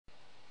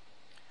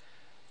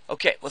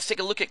Okay, let's take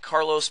a look at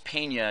Carlos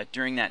Pena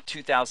during that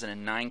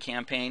 2009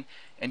 campaign.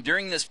 And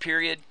during this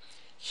period,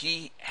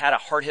 he had a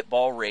hard hit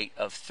ball rate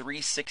of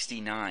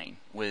 369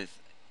 with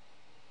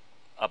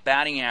a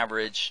batting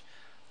average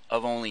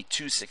of only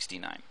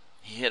 269.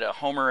 He hit a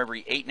homer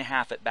every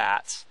 8.5 at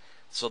bats.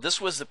 So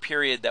this was the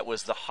period that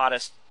was the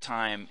hottest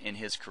time in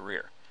his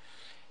career.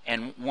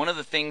 And one of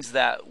the things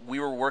that we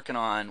were working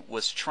on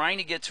was trying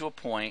to get to a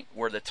point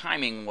where the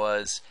timing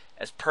was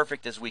as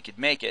perfect as we could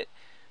make it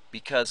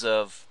because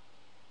of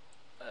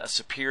a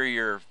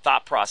superior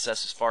thought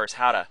process as far as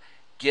how to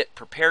get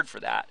prepared for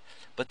that.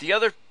 But the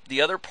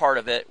other part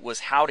of it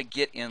was how to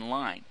get in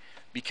line,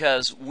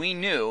 because we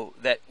knew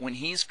that when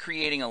he's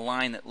creating a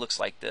line that looks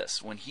like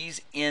this, when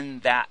he's in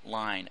that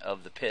line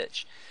of the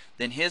pitch,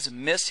 then his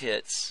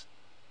mishits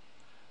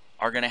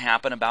are going to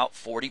happen about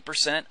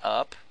 40%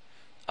 up,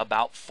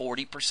 about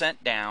 40%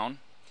 down,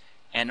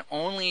 and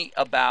only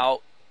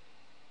about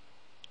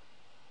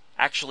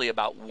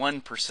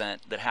 1%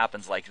 that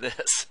happens like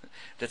this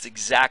that's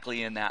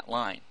exactly in that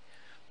line.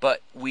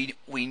 But we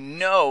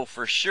know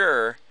for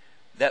sure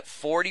that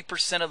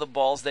 40% of the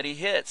balls that he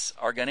hits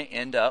are going to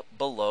end up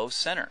below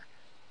center.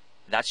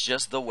 That's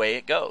just the way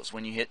it goes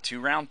when you hit two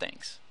round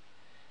things.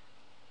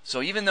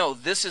 So even though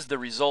this is the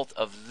result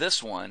of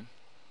this one,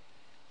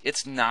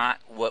 it's not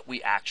what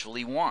we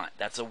actually want.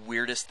 That's the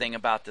weirdest thing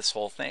about this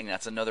whole thing.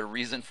 That's another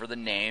reason for the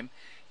name,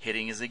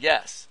 Hitting is a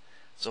Guess.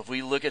 So if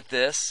we look at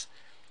this,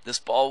 this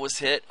ball was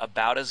hit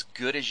about as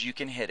good as you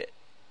can hit it.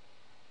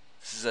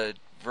 This is a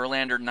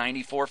Verlander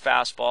 94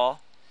 fastball,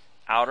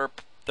 outer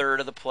third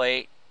of the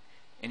plate,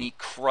 and he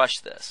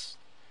crushed this.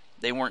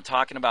 They weren't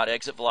talking about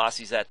exit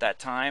velocities at that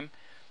time,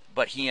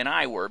 but he and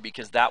I were,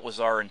 because that was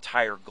our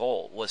entire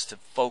goal, was to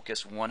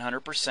focus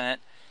 100%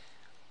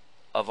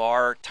 of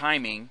our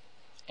timing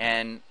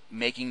and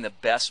making the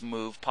best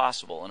move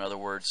possible. In other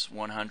words,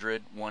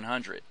 100,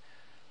 100.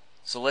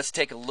 So let's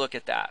take a look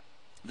at that.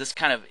 This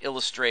kind of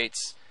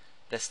illustrates,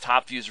 this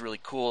top view is really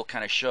cool,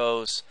 kind of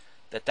shows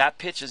that that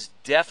pitch is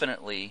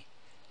definitely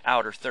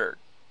outer third,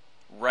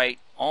 right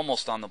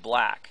almost on the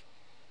black.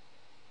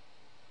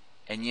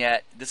 And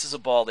yet this is a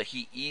ball that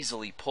he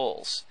easily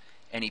pulls,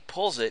 and he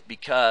pulls it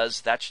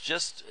because that's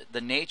just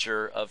the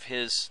nature of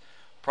his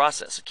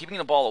process. So keeping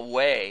the ball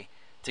away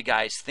to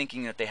guys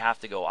thinking that they have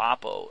to go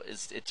oppo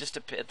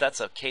that's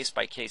a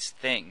case-by-case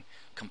thing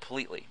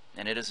completely,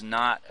 and it is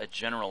not a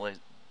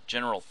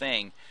general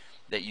thing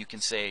that you can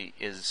say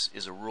is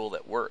a rule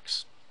that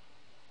works.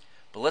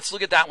 But let's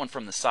look at that one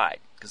from the side,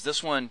 because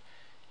this one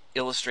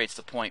illustrates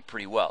the point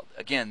pretty well.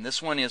 Again,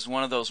 this one is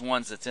one of those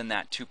ones that's in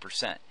that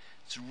 2%.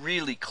 It's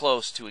really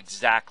close to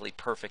exactly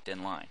perfect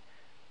in line.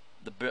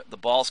 The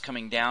ball's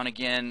coming down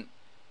again.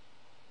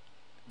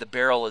 The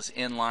barrel is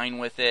in line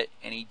with it,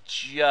 and he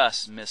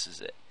just misses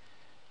it.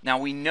 Now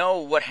we know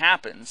what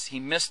happens. He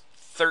missed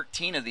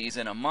 13 of these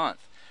in a month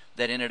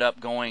that ended up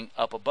going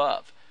up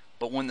above.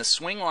 But when the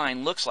swing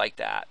line looks like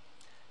that,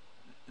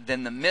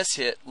 then the miss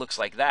hit looks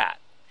like that.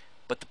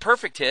 But the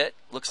perfect hit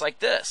looks like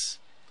this.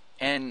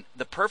 And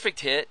the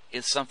perfect hit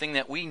is something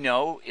that we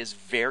know is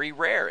very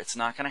rare. It's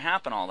not going to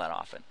happen all that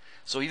often.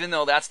 So even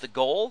though that's the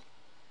goal,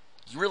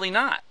 it's really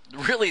not.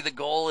 Really, the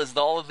goal is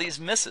all of these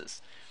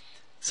misses.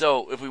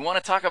 So if we want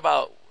to talk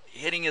about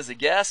hitting as a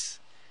guess,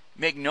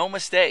 make no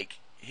mistake,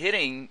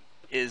 hitting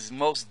is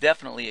most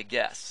definitely a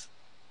guess.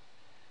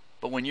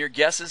 But when your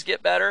guesses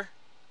get better,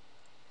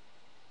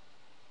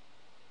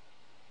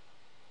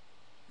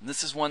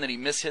 this is one that he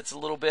mishits a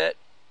little bit,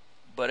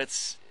 but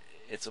it's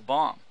a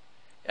bomb.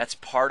 That's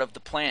part of the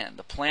plan.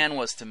 The plan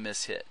was to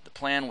mishit. The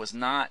plan was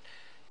not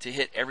to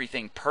hit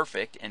everything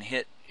perfect and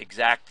hit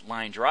exact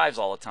line drives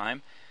all the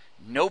time.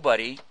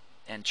 Nobody,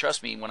 and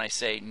trust me when I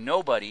say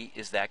nobody,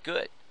 is that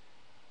good.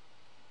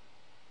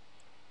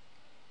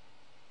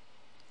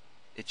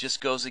 It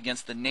just goes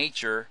against the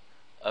nature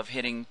of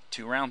hitting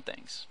two round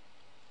things.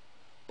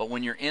 But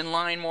when you're in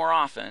line more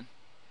often,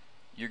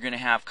 you're going to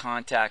have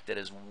contact that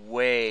is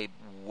way,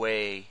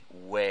 way,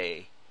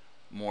 way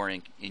more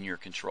in your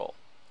control.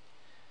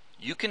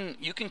 You can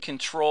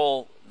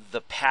control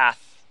the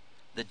path,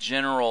 the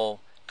general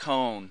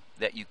cone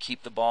that you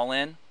keep the ball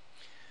in,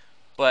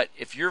 but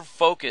if your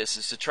focus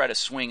is to try to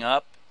swing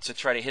up, to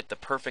try to hit the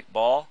perfect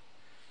ball,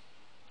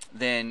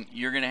 then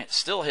you're going to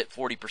still hit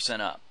 40%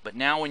 up. But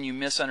now when you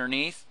miss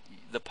underneath,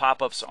 the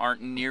pop-ups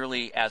aren't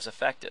nearly as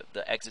effective.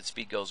 The exit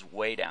speed goes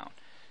way down.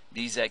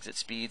 These exit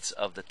speeds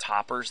of the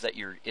toppers that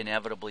you're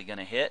inevitably going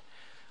to hit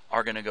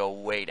are going to go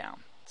way down.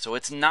 So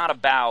it's not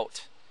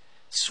about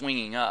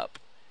swinging up.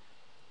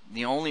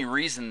 The only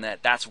reason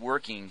that that's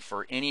working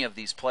for any of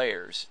these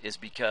players is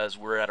because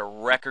we're at a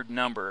record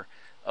number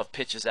of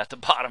pitches at the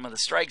bottom of the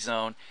strike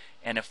zone,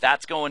 and if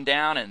that's going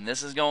down and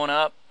this is going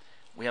up,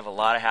 we have a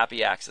lot of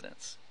happy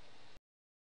accidents.